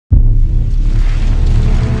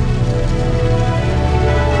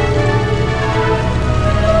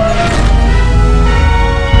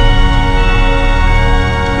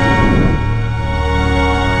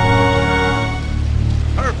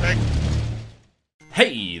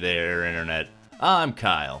Hey there, Internet. I'm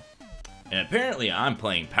Kyle, and apparently I'm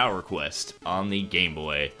playing Power Quest on the Game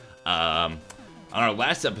Boy. On our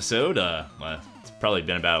last episode, well, it's probably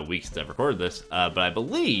been about a week since I've recorded this, but I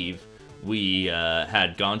believe we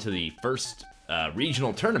had gone to the first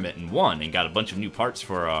regional tournament and won, and got a bunch of new parts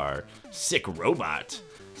for our sick robot.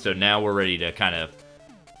 So now we're ready to kind of,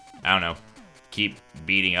 I don't know, keep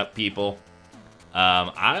beating up people.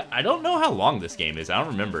 I don't know how long this game is. I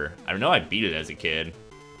don't remember. I know I beat it as a kid.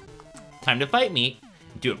 Time to fight me.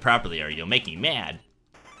 Do it properly or you'll make me mad.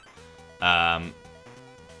 But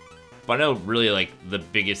I know really like the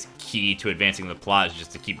biggest key to advancing the plot is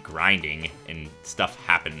just to keep grinding and stuff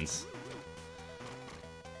happens.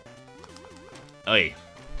 Oy.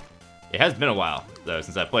 It has been a while though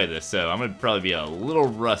since I played this, so I'm gonna probably be a little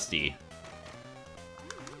rusty.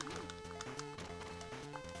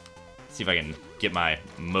 See if I can get my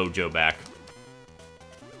mojo back.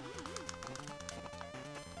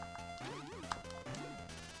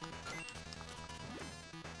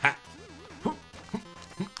 Ha!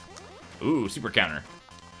 Ooh, super counter.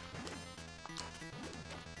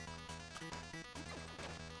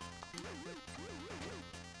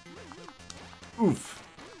 Oof.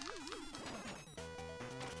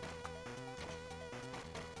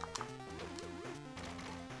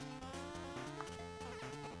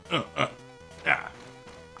 Ah.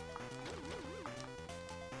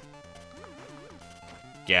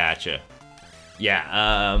 Gotcha. Yeah,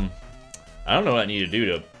 I don't know what I need to do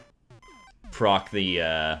to proc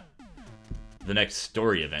the next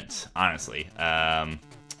story event, honestly. I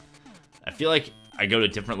feel like I go to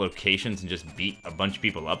different locations and just beat a bunch of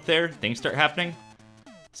people up there, things start happening.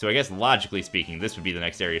 So I guess logically speaking, this would be the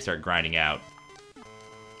next area to start grinding out.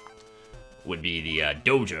 Would be the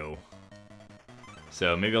dojo.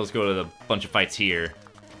 So maybe I'll just go to the bunch of fights here.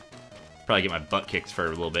 Probably get my butt kicked for a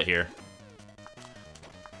little bit here.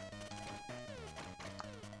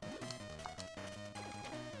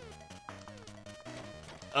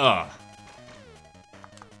 Ugh.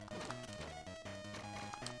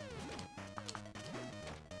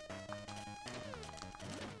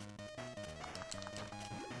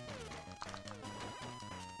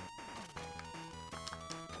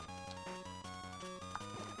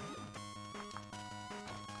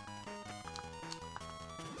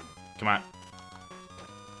 Come on.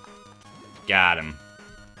 Got him.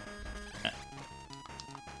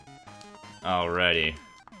 Alrighty.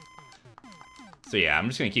 So yeah, I'm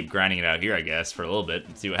just gonna keep grinding it out here, I guess, for a little bit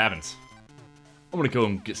and see what happens. I'm gonna go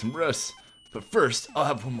and get some rest, but first, I'll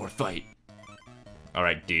have one more fight.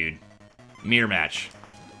 Alright, dude. Mirror match.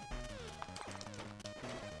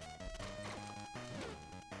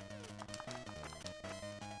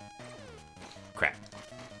 Crap.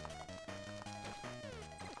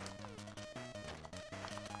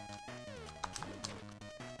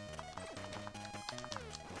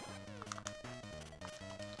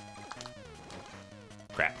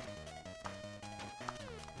 Crap.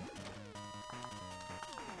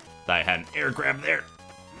 Thought I had an air grab there.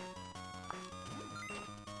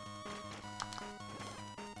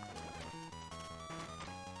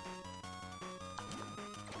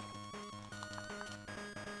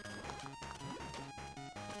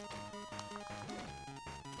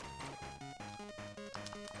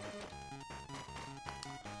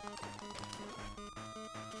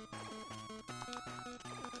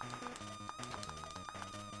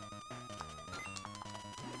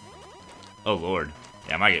 Oh lord.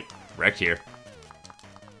 Yeah, I might get wrecked here.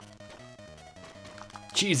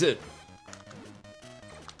 Cheese it!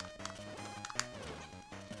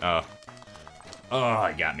 Oh. Oh,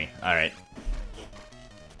 it got me. Alright.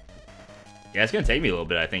 Yeah, it's gonna take me a little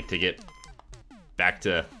bit, I think, to get back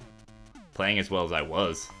to playing as well as I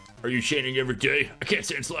was. Are you chaining every day? I can't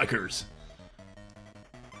stand slackers.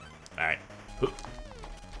 Alright.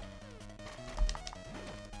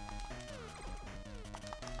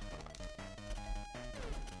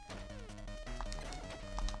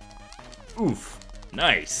 Oof.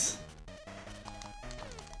 Nice.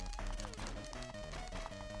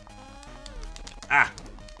 Ah.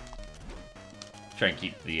 Try and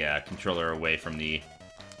keep the controller away from the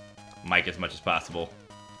mic as much as possible.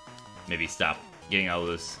 Maybe stop getting all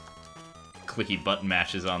those clicky button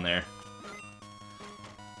mashes on there.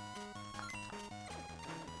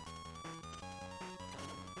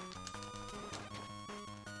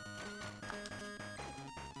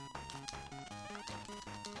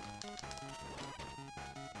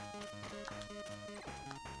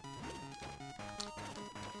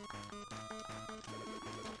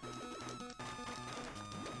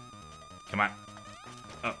 Come on.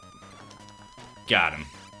 Oh. Got him.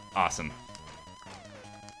 Awesome.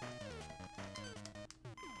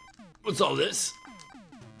 What's all this?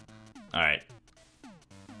 Alright.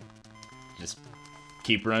 Just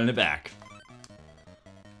keep running it back.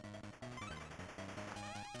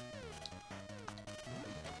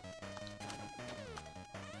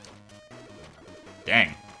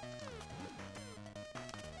 Dang.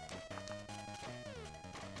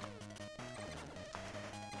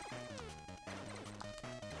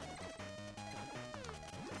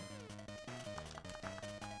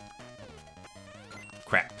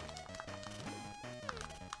 Crap.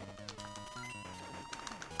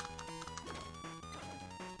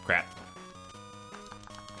 Crap.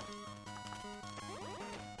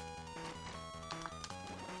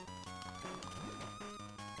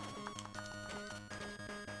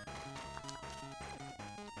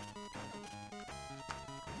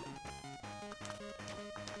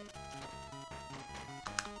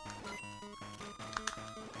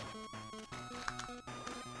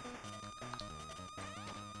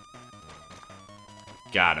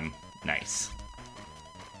 Got him. Nice.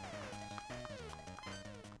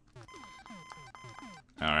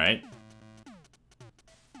 Alright.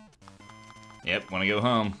 Yep, wanna go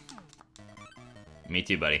home. Me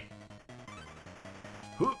too, buddy.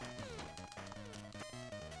 Whoop.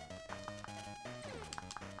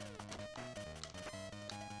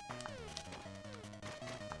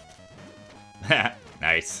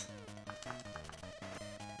 Nice.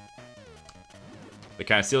 The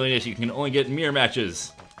kind of silliness you can only get in mirror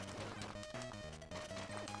matches.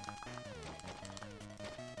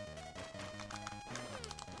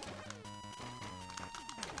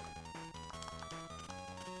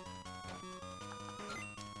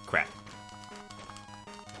 Crap.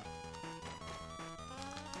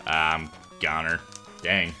 Goner.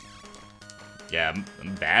 Dang. Yeah,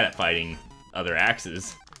 I'm bad at fighting other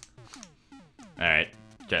axes. Alright,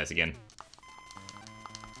 try this again.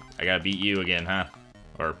 I gotta beat you again, huh?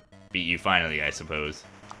 Or beat you finally, I suppose.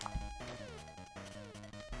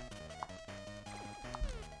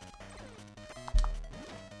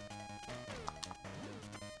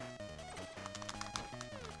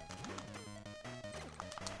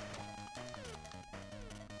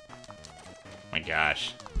 My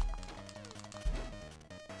gosh.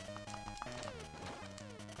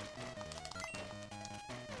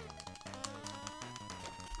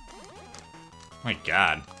 My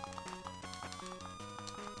god.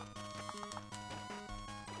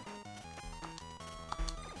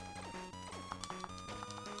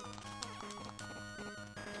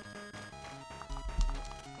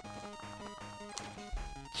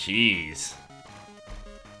 Jeez.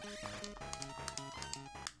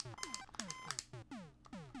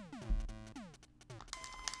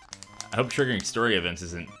 I hope triggering story events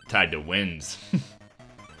isn't tied to wins.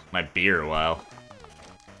 Might be a while.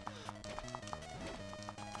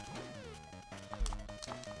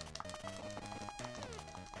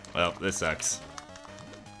 Well, this sucks.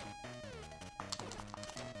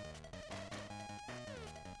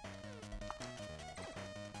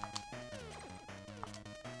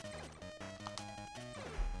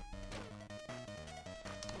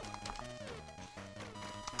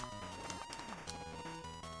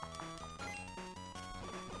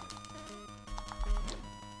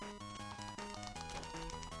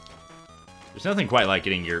 There's nothing quite like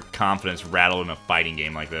getting your confidence rattled in a fighting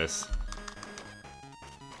game like this.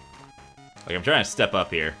 Like, I'm trying to step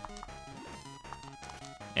up here.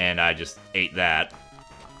 And I just ate that.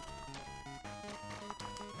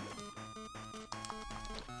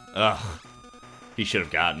 Ugh. He should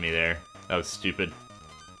have gotten me there. That was stupid.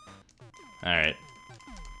 Alright.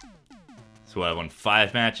 So I won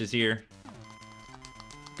 5 matches here.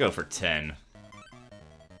 Go for 10.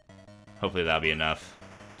 Hopefully that'll be enough.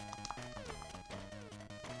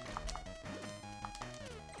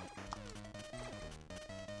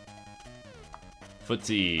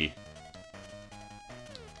 Footsie.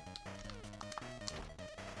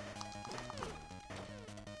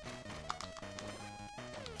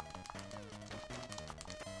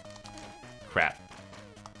 Crap.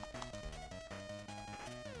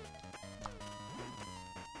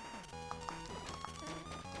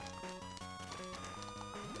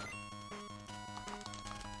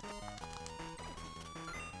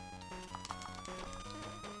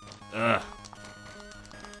 Ugh.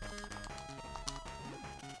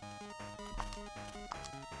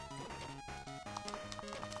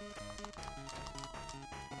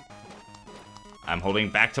 I'm holding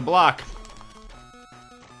back to block.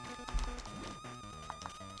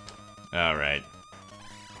 Alright.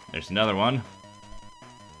 There's another one.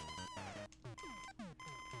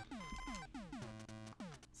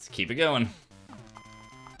 Let's keep it going.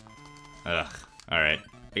 Ugh. Alright.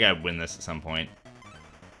 I gotta win this at some point.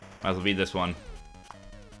 Might as well beat this one.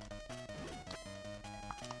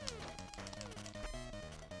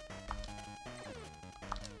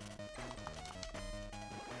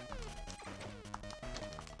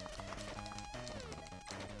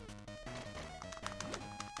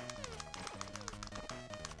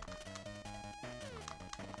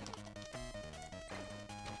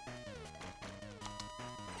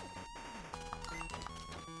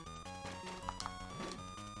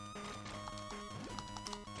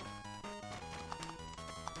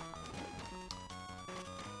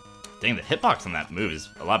 Dang, the hitbox on that move is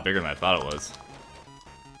a lot bigger than I thought it was.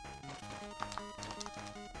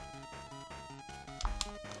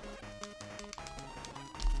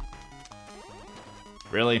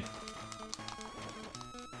 Really?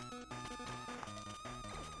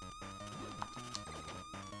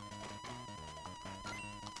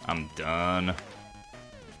 I'm done.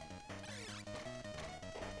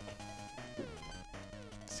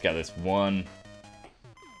 Just got this one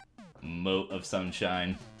mote of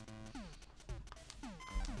sunshine.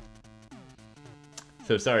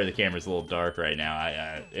 So sorry the camera's a little dark right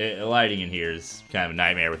now. Lighting in here is kind of a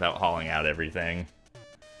nightmare without hauling out everything,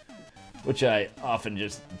 which I often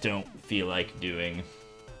just don't feel like doing.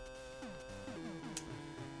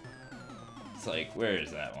 It's like, where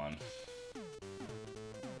is that one?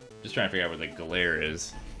 Just trying to figure out where the glare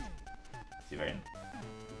is. See if I can...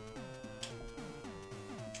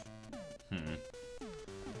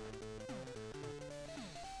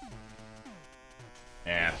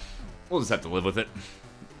 Yeah, we'll just have to live with it.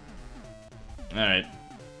 Alright,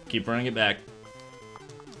 keep running it back.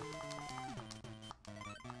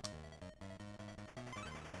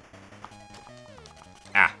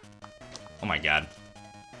 Ah! Oh my god.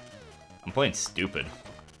 I'm playing stupid.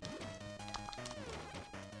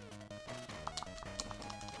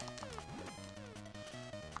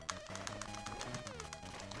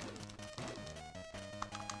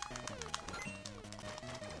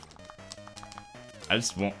 I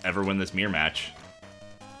just won't ever win this mirror match.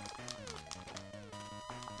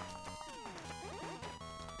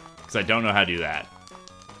 Because I don't know how to do that.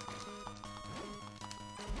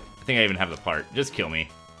 I think I even have the part. Just kill me.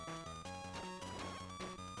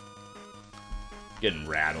 Getting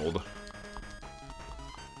rattled.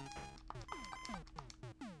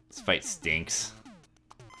 This fight stinks.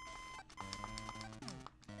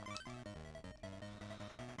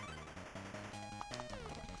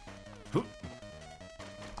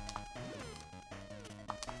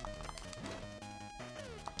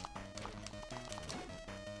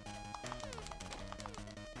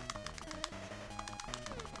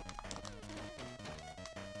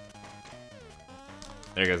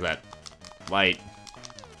 There goes that light.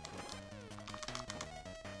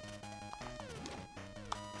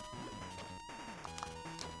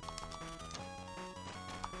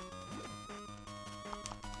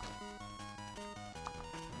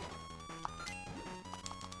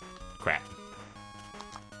 Crap.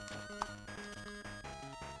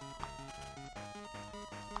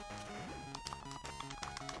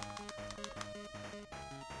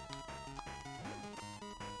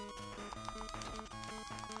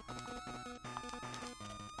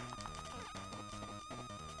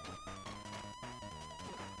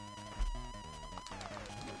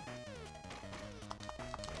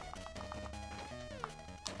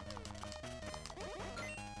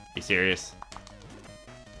 You serious?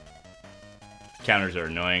 Counters are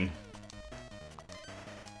annoying.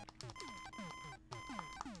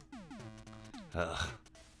 Ugh.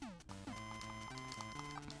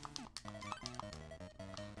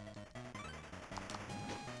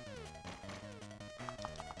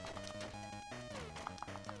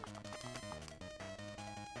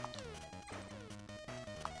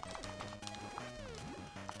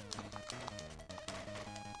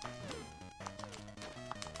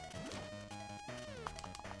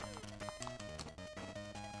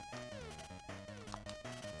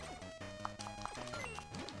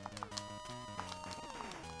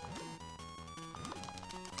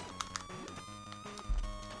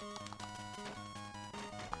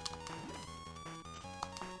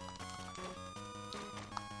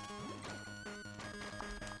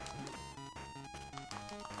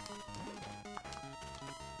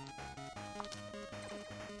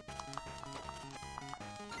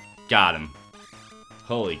 Got him.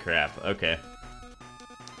 Holy crap. Okay.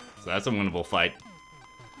 So that's a winnable fight.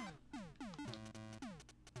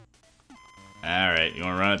 Alright, you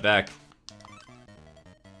want to run it back?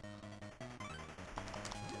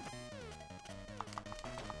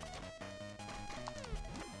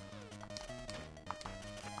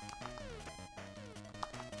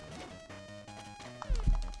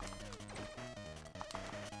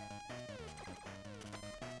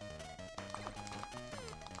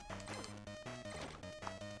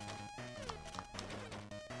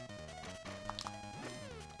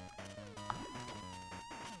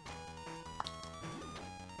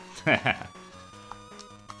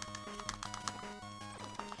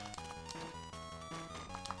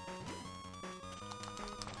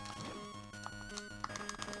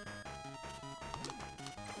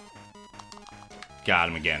 Got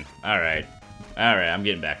him again. Alright. Alright, I'm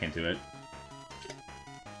getting back into it.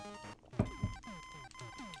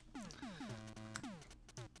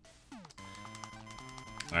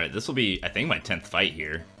 Alright, this will be, I think, my 10th fight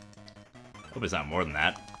here. Hope it's not more than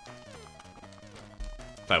that.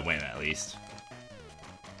 If I win, at least.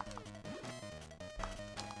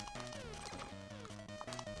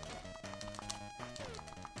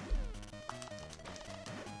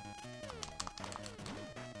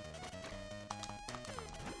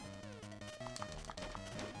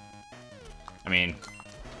 I mean,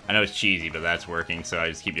 I know it's cheesy, but that's working, so I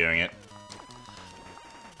just keep doing it.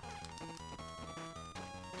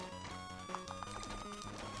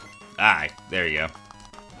 Ah, there you go.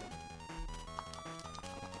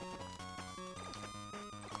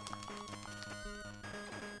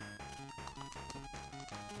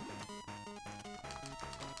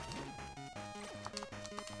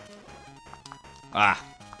 Ah.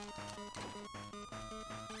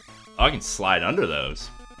 Oh, I can slide under those.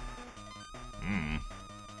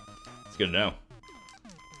 It's good to know.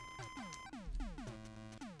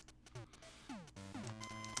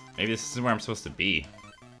 Maybe this is where I'm supposed to be.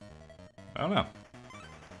 I don't know.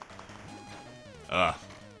 Ugh.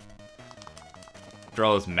 After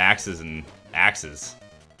all those maxes and axes.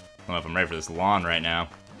 I don't know if I'm ready for this lawn right now.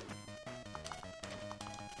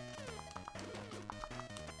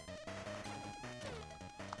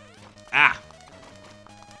 Ah!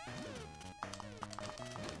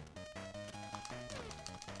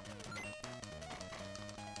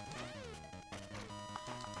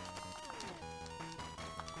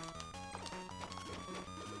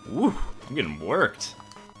 Woo! I'm getting worked.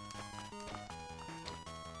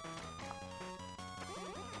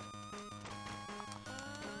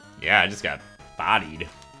 Yeah, I just got bodied.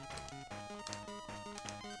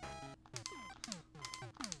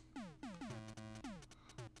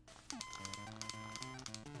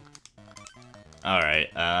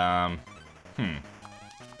 Alright,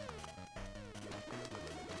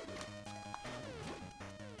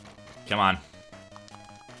 Come on.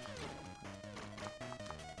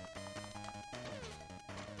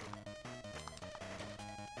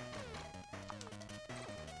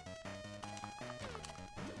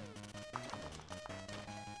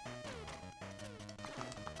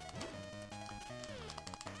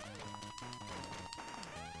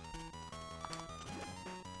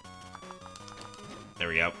 There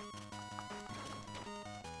we go.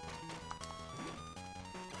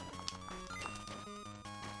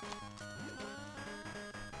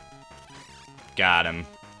 Got him.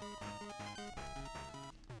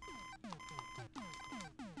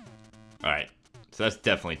 Alright. So that's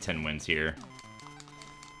definitely 10 wins here.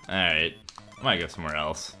 Alright. I might go somewhere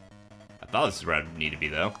else. I thought this is where I need to be,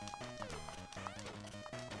 though.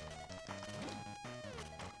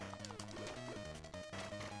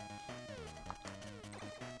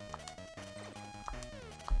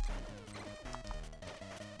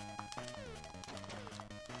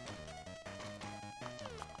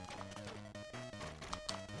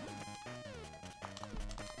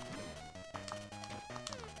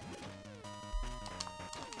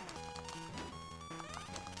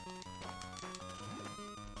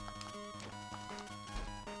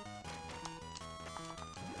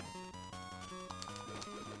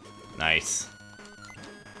 Nice.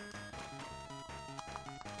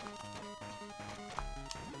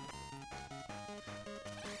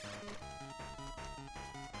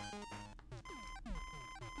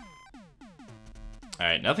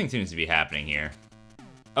 Alright, nothing seems to be happening here.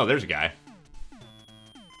 Oh, there's a guy.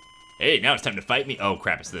 Hey, now it's time to fight me. Oh,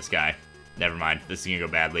 crap, it's this guy. Never mind. This is gonna go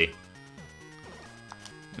badly.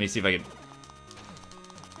 Let me see if I can...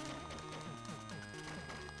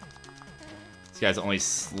 This guy's only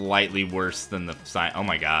slightly worse than the sign. Oh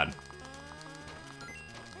my god.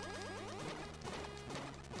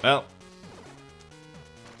 Well.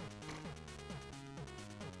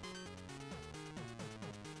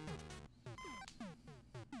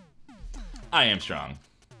 I am strong.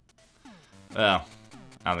 Well,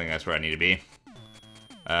 I don't think that's where I need to be.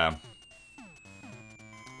 The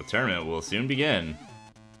tournament will soon begin.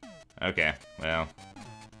 Okay, well.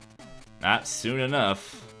 Not soon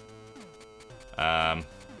enough. I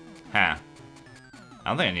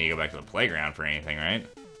don't think I need to go back to the playground for anything, right?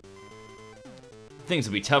 Things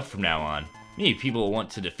will be tough from now on. Many people will want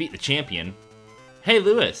to defeat the champion. Hey,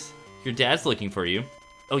 Lewis! Your dad's looking for you.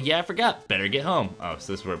 Oh yeah, I forgot. Better get home. Oh,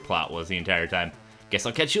 so this is where plot was the entire time. Guess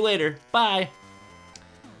I'll catch you later. Bye!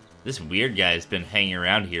 This weird guy's been hanging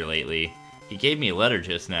around here lately. He gave me a letter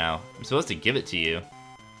just now. I'm supposed to give it to you.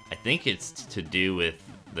 I think it's to do with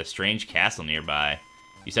the strange castle nearby.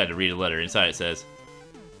 You decided to read a letter. Inside it says,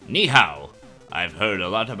 Ni hao. I've heard a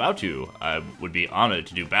lot about you. I would be honored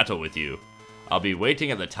to do battle with you. I'll be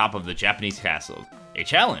waiting at the top of the Japanese castle. A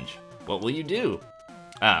challenge. What will you do?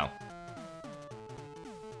 Oh.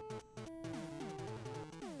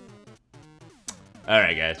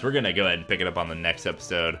 Alright guys, we're gonna go ahead and pick it up on the next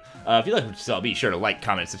episode. If you like what you saw, be sure to like,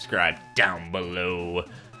 comment, subscribe down below.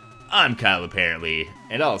 I'm Kyle apparently,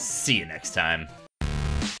 and I'll see you next time.